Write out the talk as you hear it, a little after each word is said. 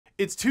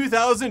It's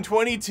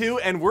 2022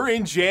 and we're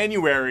in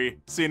January,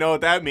 so you know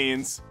what that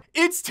means.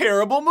 It's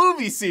terrible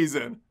movie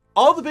season.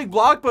 All the big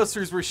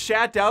blockbusters were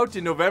shat out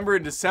in November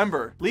and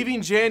December,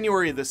 leaving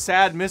January the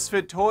sad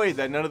misfit toy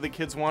that none of the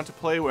kids want to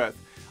play with.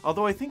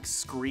 Although I think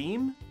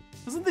Scream?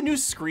 Doesn't the new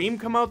Scream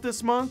come out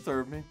this month?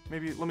 Or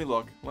maybe, let me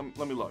look.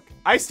 Let me look.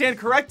 I stand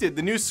corrected,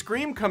 the new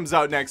Scream comes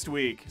out next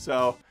week,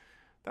 so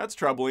that's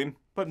troubling.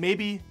 But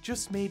maybe,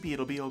 just maybe,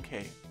 it'll be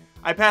okay.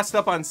 I passed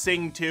up on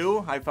Sing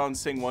 2. I found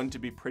Sing 1 to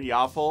be pretty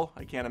awful.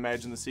 I can't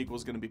imagine the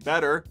sequel's gonna be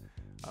better.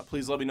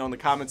 Please let me know in the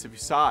comments if you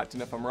saw it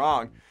and if I'm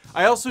wrong.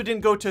 I also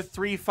didn't go to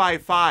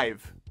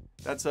 355.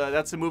 That's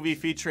a movie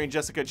featuring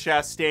Jessica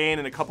Chastain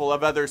and a couple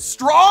of other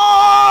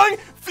strong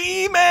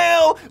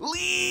female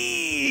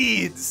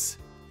leads.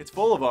 It's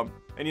full of them.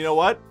 And you know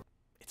what?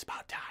 It's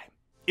about time.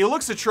 It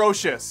looks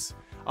atrocious,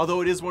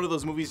 although it is one of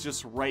those movies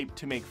just ripe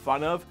to make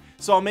fun of.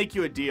 So I'll make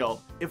you a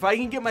deal. If I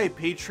can get my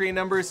Patreon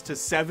numbers to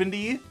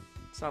 70,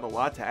 it's not a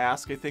lot to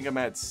ask. I think I'm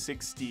at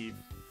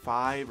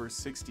 65 or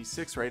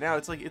 66 right now.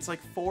 It's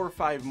like 4 or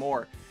 5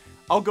 more.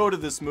 I'll go to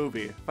this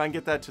movie if I can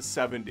get that to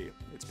 70.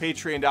 It's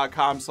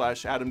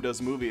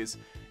patreon.com/AdamDoesMovies.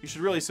 You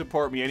should really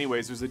support me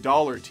anyways. There's a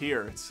 $1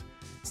 tier. It's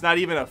not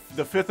even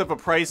the fifth of a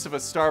price of a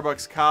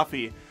Starbucks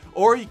coffee.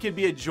 Or you could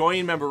be a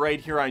join member right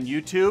here on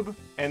YouTube,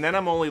 and then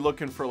I'm only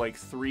looking for like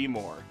 3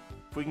 more.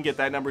 If we can get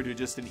that number to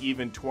just an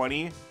even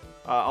 20,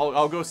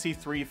 I'll go see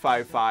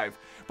 355.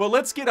 But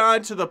let's get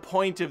on to the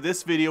point of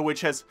this video,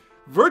 which has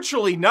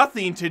virtually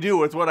nothing to do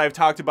with what I've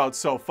talked about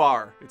so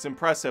far. It's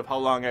impressive how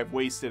long I've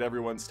wasted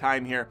everyone's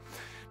time here.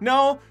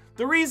 No,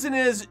 the reason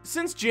is,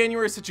 since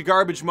January is such a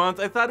garbage month,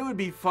 I thought it would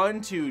be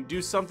fun to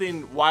do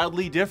something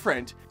wildly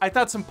different. I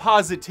thought some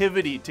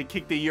positivity to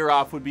kick the year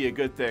off would be a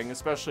good thing,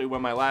 especially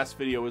when my last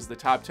video was the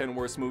top 10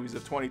 worst movies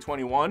of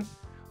 2021.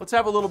 Let's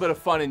have a little bit of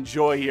fun and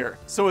joy here.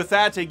 So with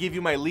that, I give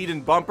you my lead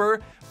and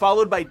bumper,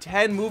 followed by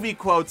 10 movie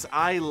quotes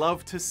I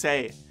love to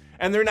say.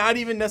 And they're not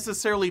even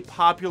necessarily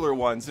popular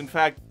ones. In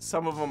fact,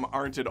 some of them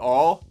aren't at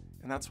all,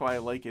 and that's why I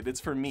like it.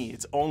 It's for me.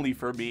 It's only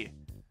for me.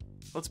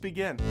 Let's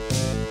begin.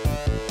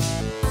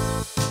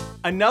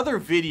 Another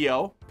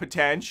video,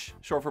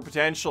 short for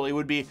potentially,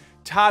 would be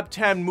top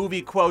 10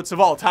 movie quotes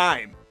of all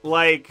time.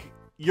 Like,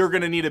 you're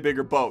gonna need a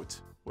bigger boat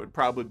would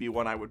probably be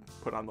one I would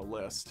put on the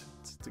list.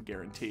 It's a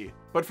guarantee.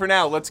 But for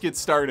now, let's get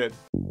started.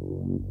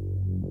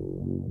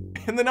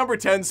 In the number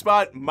 10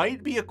 spot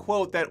might be a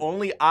quote that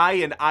only I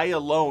and I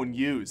alone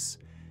use.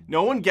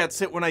 No one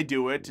gets it when I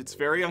do it. It's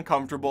very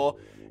uncomfortable.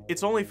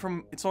 It's only for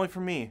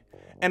me.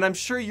 And I'm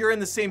sure you're in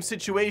the same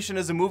situation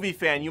as a movie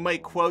fan. You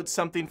might quote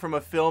something from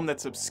a film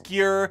that's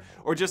obscure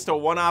or just a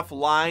one-off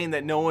line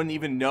that no one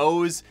even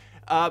knows.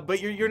 But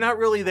you're not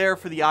really there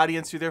for the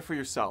audience, you're there for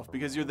yourself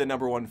because you're the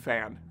 #1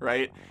 fan,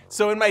 right?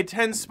 So in my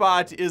 10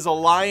 spot is a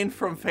line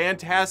from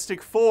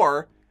Fantastic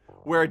Four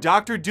where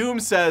Dr.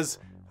 Doom says,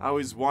 "I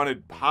always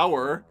wanted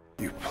power."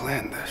 You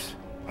planned this.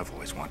 I've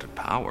always wanted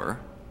power.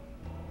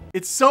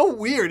 It's so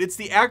weird. It's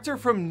the actor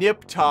from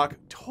Nip Tuck,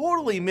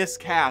 totally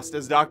miscast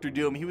as Dr.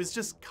 Doom. He was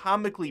just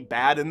comically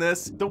bad in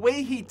this. The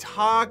way he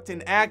talked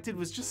and acted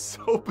was just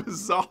so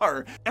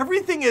bizarre.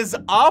 Everything is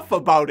off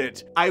about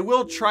it. I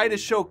will try to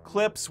show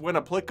clips when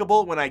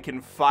applicable, when I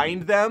can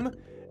find them,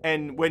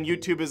 and when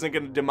YouTube isn't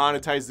gonna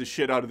demonetize the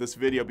shit out of this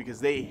video because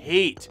they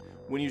hate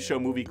when you show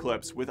movie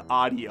clips with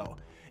audio.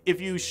 If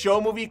you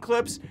show movie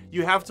clips,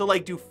 you have to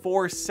like do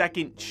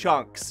 4-second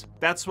chunks.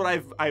 That's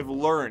what I've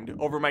learned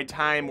over my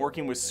time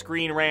working with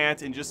Screen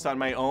Rant and just on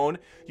my own.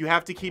 You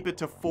have to keep it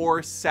to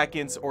 4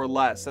 seconds or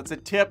less. That's a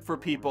tip for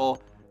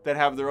people that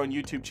have their own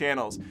YouTube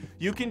channels.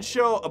 You can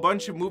show a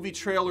bunch of movie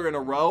trailer in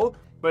a row,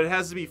 but it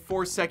has to be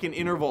 4-second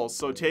intervals.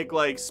 So take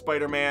like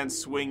Spider-Man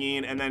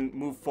swinging and then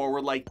move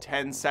forward like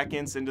 10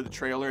 seconds into the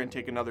trailer and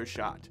take another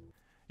shot.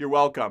 You're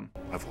welcome.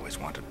 I've always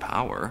wanted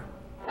power.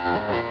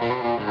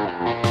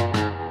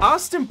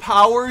 Austin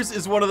Powers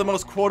is one of the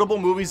most quotable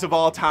movies of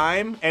all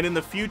time, and in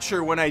the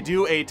future when I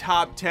do a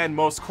top 10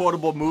 most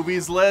quotable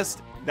movies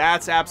list,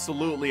 that's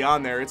absolutely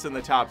on there. It's in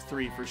the top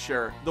 3 for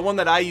sure. The one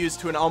that I use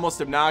to an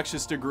almost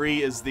obnoxious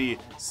degree is the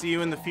 "See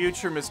you in the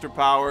future, Mr.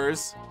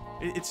 Powers."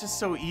 It's just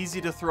so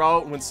easy to throw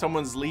out when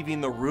someone's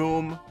leaving the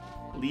room,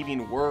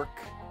 leaving work,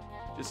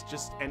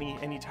 just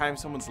any time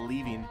someone's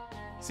leaving.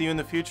 "See you in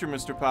the future,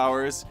 Mr.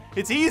 Powers."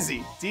 It's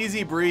easy. It's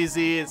easy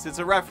breezy. It's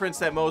a reference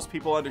that most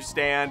people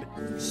understand.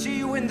 See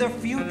you in the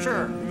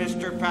future,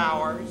 Mr.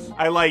 Powers.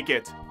 I like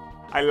it.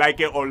 I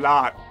like it a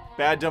lot.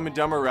 Bad Dumb and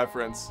Dumber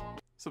reference.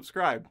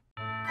 Subscribe.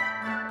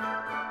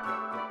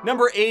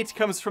 Number 8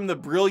 comes from the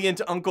brilliant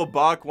Uncle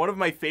Buck, one of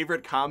my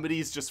favorite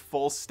comedies, just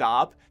full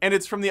stop. And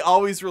it's from the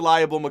always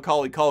reliable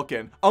Macaulay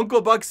Culkin. Uncle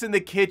Buck's in the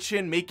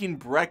kitchen making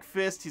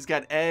breakfast. He's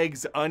got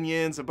eggs,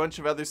 onions, a bunch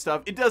of other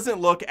stuff. It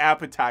doesn't look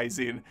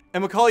appetizing.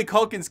 And Macaulay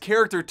Culkin's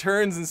character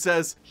turns and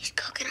says, "He's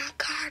cooking on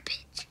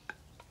garbage."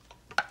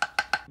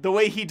 The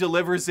way he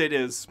delivers it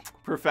is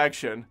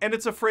perfection. And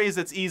it's a phrase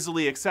that's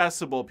easily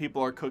accessible.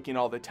 People are cooking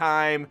all the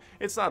time.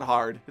 It's not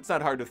hard. It's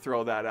not hard to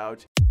throw that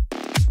out.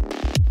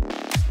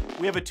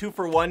 We have a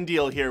 2-for-1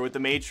 deal here with the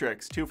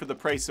Matrix, 2 for the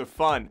price of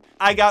fun.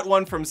 I got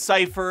one from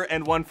Cypher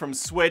and one from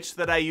Switch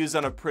that I use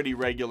on a pretty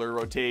regular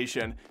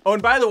rotation. Oh,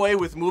 and by the way,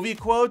 with movie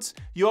quotes,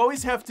 you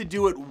always have to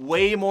do it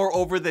way more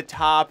over the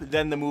top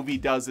than the movie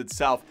does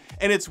itself.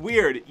 And it's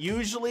weird,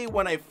 usually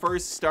when I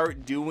first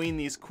start doing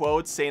these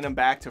quotes, saying them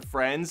back to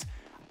friends,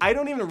 I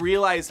don't even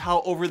realize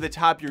how over the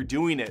top you're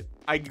doing it.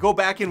 I go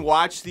back and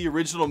watch the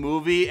original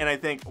movie and I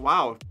think,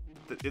 wow,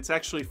 it's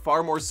actually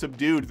far more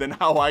subdued than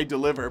how I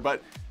deliver,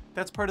 but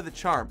that's part of the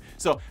charm.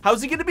 So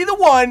how's he gonna be the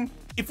one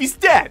if he's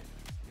dead?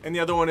 And the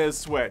other one is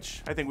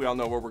Switch. I think we all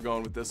know where we're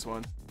going with this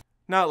one.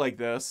 Not like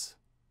this.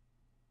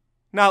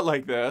 Not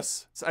like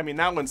this. I mean,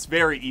 that one's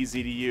very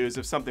easy to use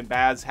if something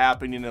bad's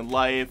happening in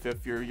life,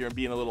 if you're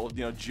being a little,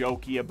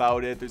 jokey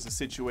about it, there's a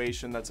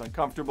situation that's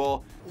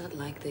uncomfortable. Not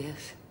like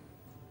this.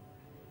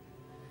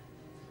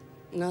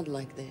 Not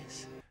like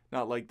this.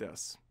 Not like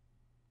this.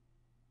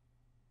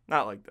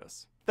 Not like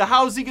this. The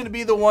how's he gonna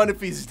be the one if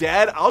he's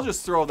dead? I'll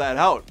just throw that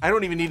out. I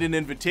don't even need an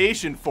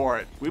invitation for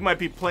it. We might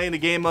be playing a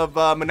game of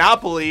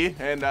Monopoly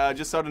and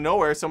just out of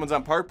nowhere, someone's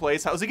on Park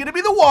Place. How's he gonna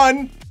be the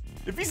one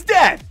if he's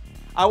dead?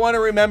 I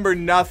wanna remember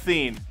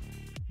nothing.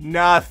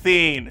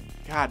 Nothing.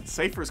 God,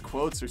 Cypher's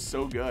quotes are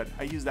so good.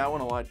 I use that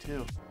one a lot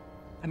too.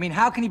 I mean,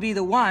 how can he be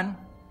the one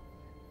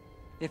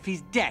if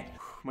he's dead?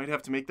 Might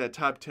have to make that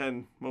top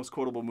 10 most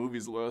quotable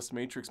movies list.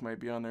 Matrix might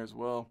be on there as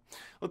well.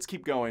 Let's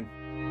keep going.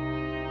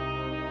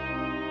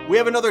 We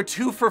have another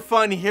 2 for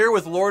fun here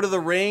with Lord of the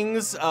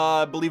Rings.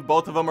 I believe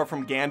both of them are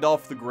from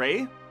Gandalf the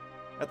Grey.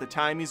 At the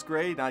time he's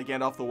gray, not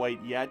Gandalf the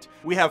White yet.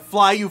 We have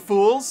Fly You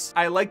Fools.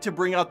 I like to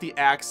bring out the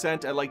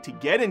accent. I like to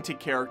get into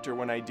character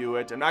when I do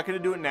it. I'm not gonna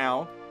do it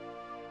now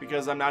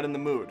because I'm not in the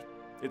mood.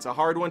 It's a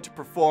hard one to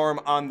perform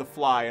on the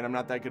fly and I'm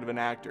not that good of an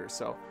actor.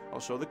 So I'll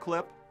show the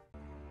clip.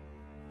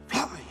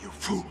 Fly, you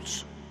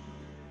fools.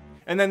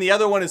 And then the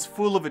other one is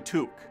Fool of a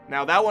Toque.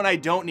 Now that one I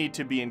don't need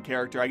to be in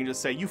character. I can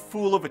just say, you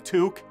fool of a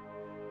toque.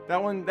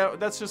 That one,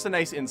 that's just a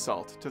nice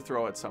insult to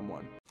throw at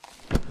someone.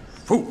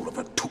 Fool of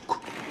a toque.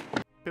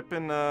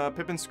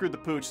 Pippin screwed the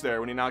pooch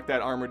there when he knocked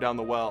that armor down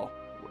the well.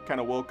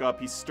 Kind of woke up,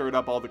 he stirred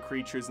up all the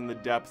creatures in the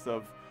depth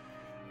of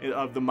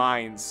the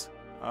mines.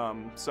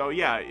 So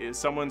yeah, if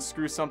someone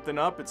screws something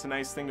up, it's a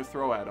nice thing to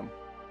throw at them.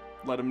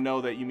 Let them know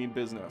that you mean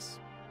business.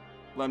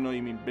 Let them know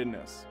you mean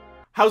business.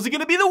 How's he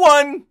gonna be the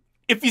one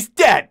if he's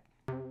dead?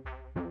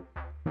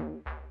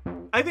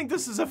 I think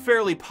this is a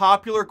fairly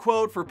popular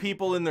quote for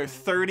people in their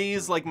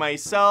 30s like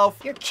myself.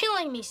 You're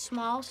killing me,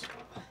 Smalls.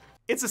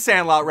 It's a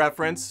Sandlot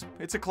reference.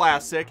 It's a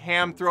classic.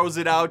 Ham throws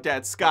it out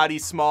at Scotty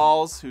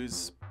Smalls,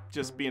 who's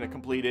just being a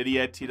complete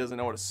idiot. He doesn't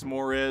know what a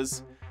s'more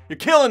is. You're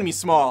killing me,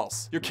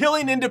 Smalls. You're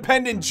killing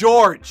Independent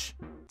George.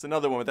 It's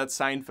another one, but that's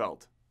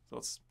Seinfeld. So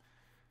it's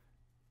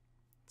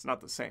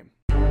not the same.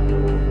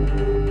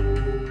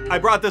 I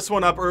brought this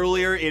one up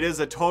earlier. It is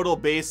a total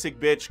basic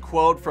bitch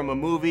quote from a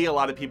movie. A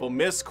lot of people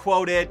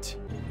misquote it.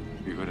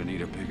 You're gonna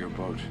need a bigger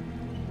boat.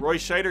 Roy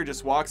Scheider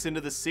just walks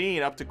into the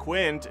scene up to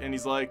Quint and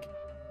he's like,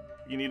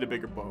 you need a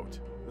bigger boat.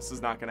 This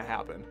is not gonna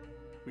happen.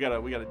 We got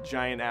a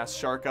giant ass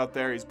shark out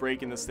there. He's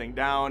breaking this thing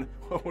down.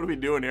 What are we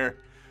doing here?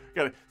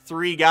 We got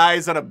 3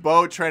 guys on a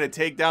boat trying to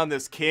take down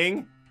this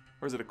king?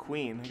 Or is it a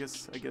queen?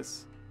 I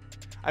guess.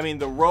 I mean,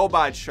 the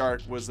robot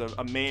shark was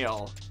a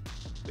male.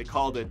 They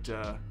called it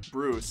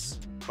Bruce,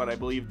 but I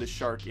believe the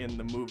shark in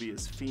the movie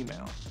is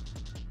female.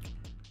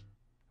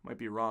 Might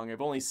be wrong.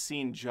 I've only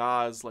seen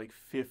Jaws like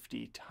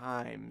 50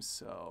 times,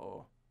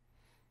 so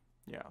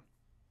yeah.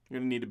 You're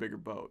gonna need a bigger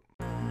boat.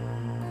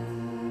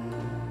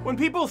 When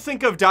people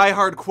think of Die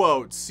Hard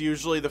quotes,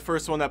 usually the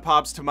first one that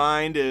pops to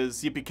mind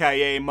is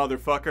yippee-ki-yay,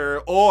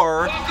 motherfucker,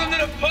 or Welcome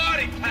to the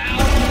party,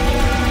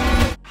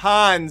 pal!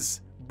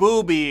 Hans,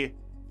 booby,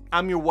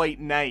 I'm your white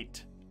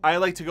knight. I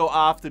like to go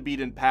off the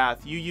beaten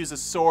path. You use a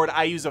sword,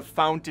 I use a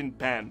fountain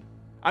pen.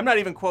 I'm not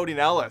even quoting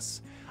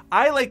Ellis.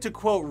 I like to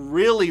quote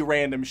really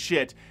random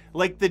shit,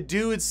 like the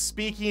dudes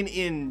speaking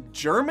in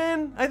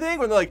German, I think,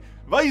 when they're like,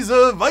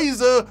 Weise,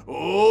 Weise,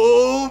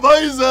 oh,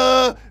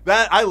 Weise.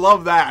 That, I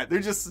love that. They're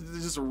just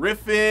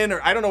riffing,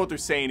 or I don't know what they're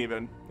saying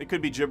even. It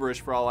could be gibberish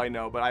for all I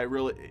know, but I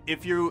really,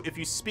 if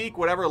you speak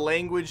whatever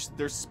language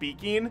they're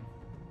speaking,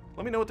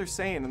 let me know what they're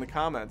saying in the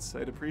comments.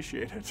 I'd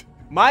appreciate it.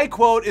 My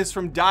quote is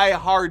from Die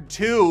Hard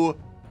 2,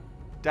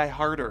 Die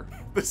Harder.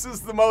 This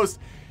is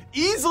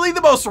easily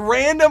the most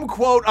random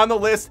quote on the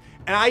list,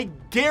 and I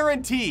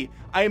guarantee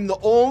I am the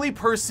only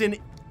person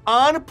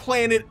on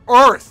planet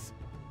Earth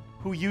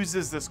who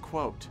uses this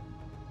quote.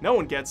 No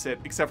one gets it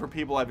except for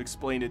people I've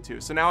explained it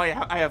to. So now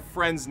I have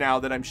friends now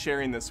that I'm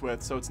sharing this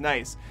with, so it's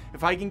nice.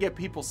 If I can get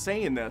people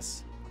saying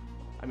this,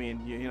 I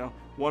mean, you know,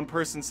 one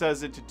person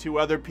says it to 2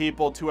 other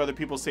people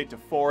say it to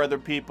 4 other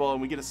people,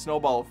 and we get a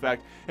snowball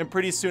effect. And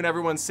pretty soon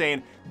everyone's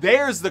saying,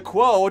 there's the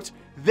quote,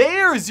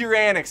 there's your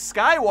Anakin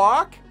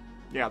Skywalk.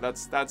 Yeah,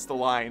 that's the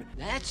line.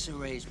 That's the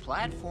raised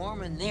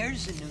platform, and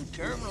there's the new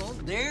terminal.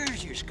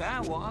 There's your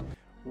skywalk.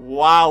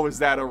 Wow, is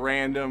that a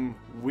random,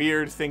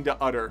 weird thing to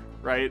utter,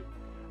 right?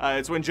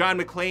 It's when John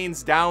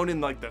McClane's down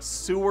in like the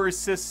sewer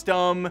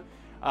system.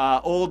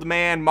 old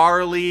man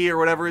Marley or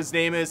whatever his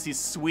name is, he's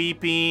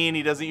sweeping.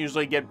 He doesn't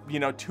usually get, you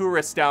know,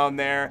 tourists down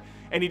there.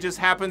 And he just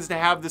happens to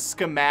have the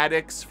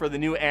schematics for the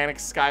new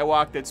Annex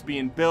Skywalk that's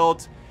being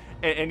built.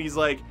 And he's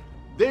like,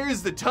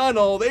 there's the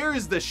tunnel,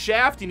 there's the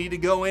shaft you need to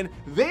go in,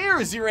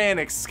 there's your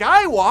Annex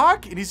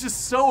Skywalk. And he's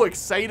just so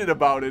excited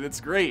about it. It's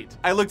great.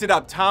 I looked it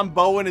up. Tom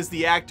Bowen is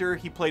the actor.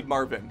 He played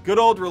Marvin. Good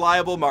old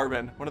reliable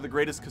Marvin, one of the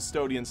greatest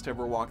custodians to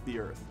ever walk the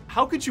earth.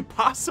 How could you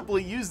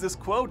possibly use this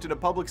quote in a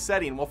public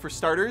setting? Well, for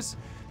starters,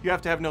 you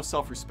have to have no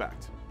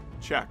self-respect.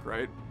 Check,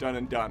 right? Done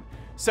and done.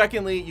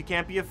 Secondly, you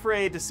can't be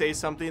afraid to say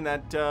something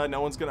that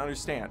no one's gonna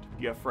understand.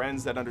 You have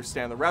friends that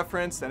understand the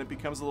reference, then it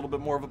becomes a little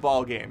bit more of a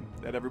ball game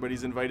that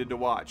everybody's invited to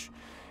watch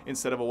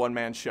instead of a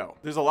one-man show.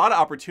 There's a lot of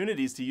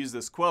opportunities to use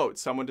this quote.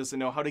 Someone doesn't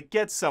know how to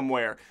get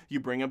somewhere.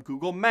 You bring up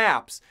Google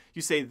Maps.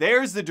 You say,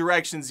 there's the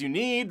directions you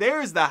need,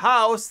 there's the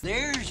house.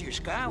 There's your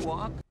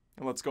skywalk.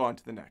 And let's go on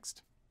to the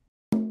next.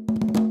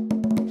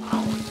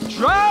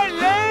 Dry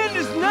land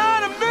is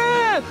not a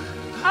myth!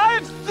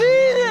 I've seen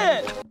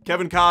it!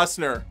 Kevin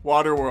Costner,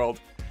 Waterworld.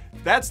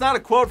 That's not a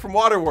quote from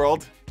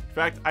Waterworld. In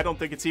fact, I don't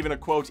think it's even a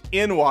quote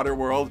in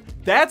Waterworld.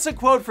 That's a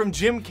quote from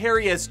Jim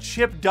Carrey as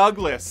Chip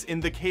Douglas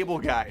in The Cable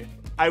Guy.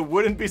 I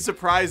wouldn't be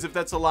surprised if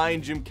that's a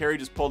line Jim Carrey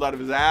just pulled out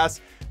of his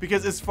ass,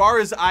 because as far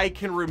as I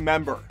can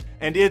remember,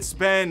 and it's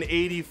been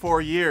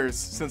 84 years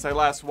since I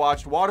last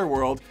watched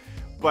Waterworld,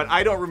 but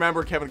I don't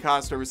remember Kevin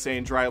Costner was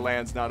saying dry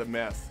land's not a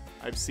myth.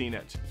 I've seen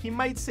it. He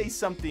might say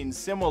something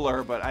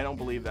similar, but I don't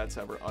believe that's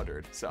ever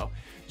uttered. So,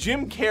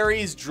 Jim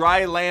Carrey's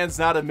dry land's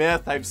not a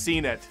myth. I've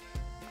seen it.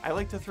 I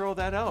like to throw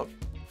that out.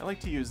 I like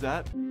to use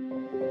that.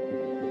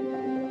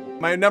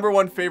 My number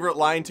one favorite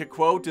line to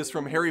quote is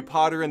from Harry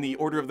Potter and the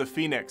Order of the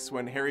Phoenix,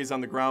 when Harry's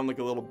on the ground like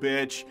a little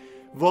bitch.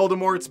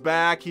 Voldemort's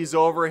back, he's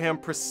over him,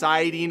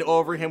 presiding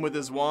over him with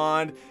his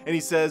wand, and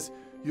he says,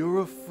 "You're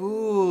a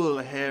fool,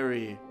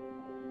 Harry,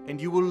 and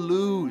you will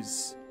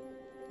lose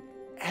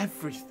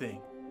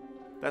everything."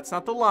 That's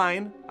not the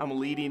line. I'm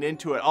leading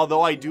into it,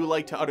 although I do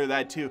like to utter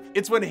that too.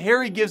 It's when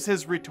Harry gives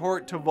his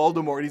retort to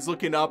Voldemort. He's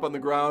looking up on the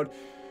ground.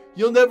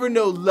 "You'll never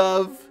know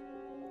love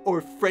or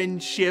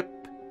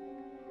friendship,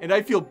 and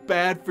I feel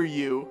bad for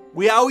you."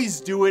 We always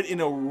do it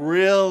in a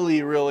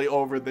really, really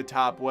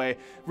over-the-top way.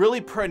 Really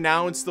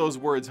pronounce those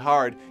words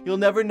hard. "You'll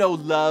never know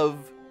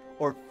love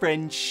or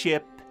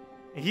friendship."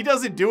 He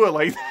doesn't do it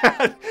like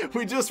that.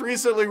 We just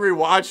recently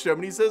rewatched him,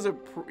 and he says it,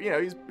 you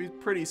know, he's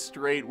pretty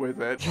straight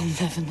with it. "You'll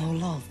never know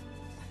love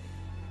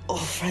or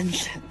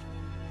friendship."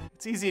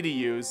 It's easy to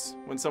use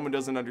when someone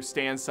doesn't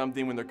understand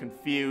something, when they're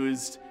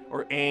confused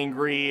or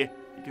angry.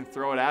 You can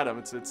throw it at them.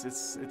 It's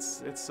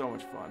so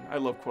much fun. I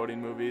love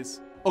quoting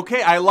movies.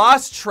 Okay, I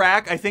lost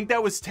track. I think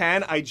that was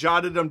 10. I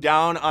jotted them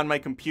down on my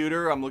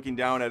computer. I'm looking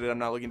down at it. I'm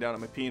not looking down at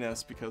my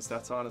penis, because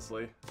that's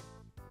honestly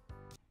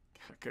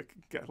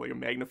got like a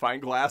magnifying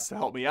glass to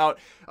help me out.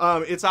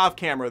 It's off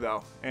camera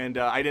though, and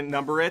I didn't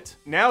number it.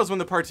 Now is when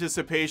the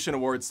participation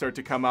awards start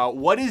to come out.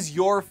 What is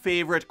your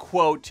favorite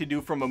quote to do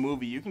from a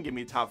movie? You can give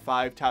me top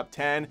 5, top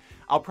 10.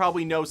 I'll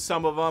probably know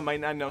some of them, might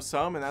not know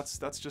some, and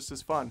that's just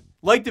as fun.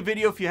 Like the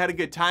video if you had a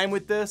good time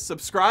with this.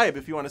 Subscribe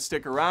if you want to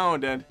stick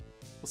around, and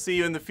we'll see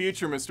you in the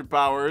future, Mr.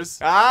 Powers.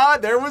 Ah,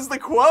 there was the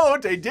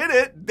quote. I did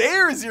it.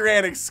 There's your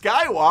Annex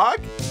Skywalk.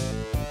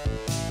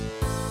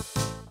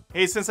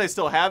 Hey, since I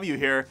still have you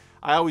here,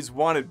 I always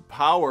wanted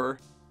power,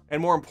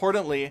 and more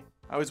importantly,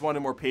 I always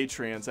wanted more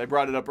Patreons. I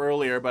brought it up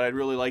earlier, but I'd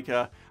really like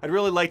to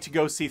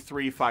go see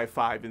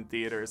 355 in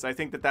theaters. I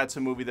think that that's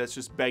a movie that's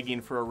just begging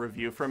for a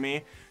review from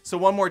me. So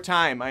one more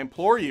time, I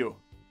implore you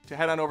to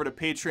head on over to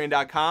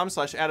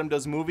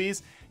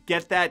patreon.com/AdamDoesMovies.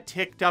 Get that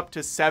ticked up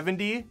to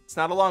 70. It's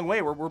not a long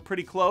way. We're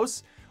pretty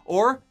close.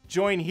 Or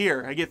join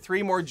here. I get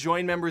 3 more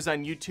join members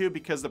on YouTube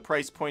because the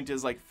price point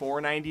is like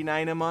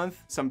 $4.99 a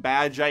month. Some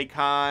badge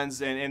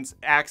icons and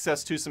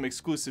access to some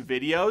exclusive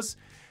videos.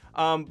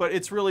 But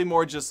it's really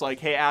more just like,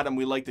 hey, Adam,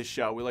 we like the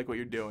show. We like what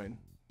you're doing.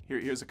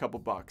 Here's a couple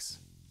bucks.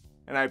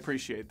 And I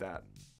appreciate that.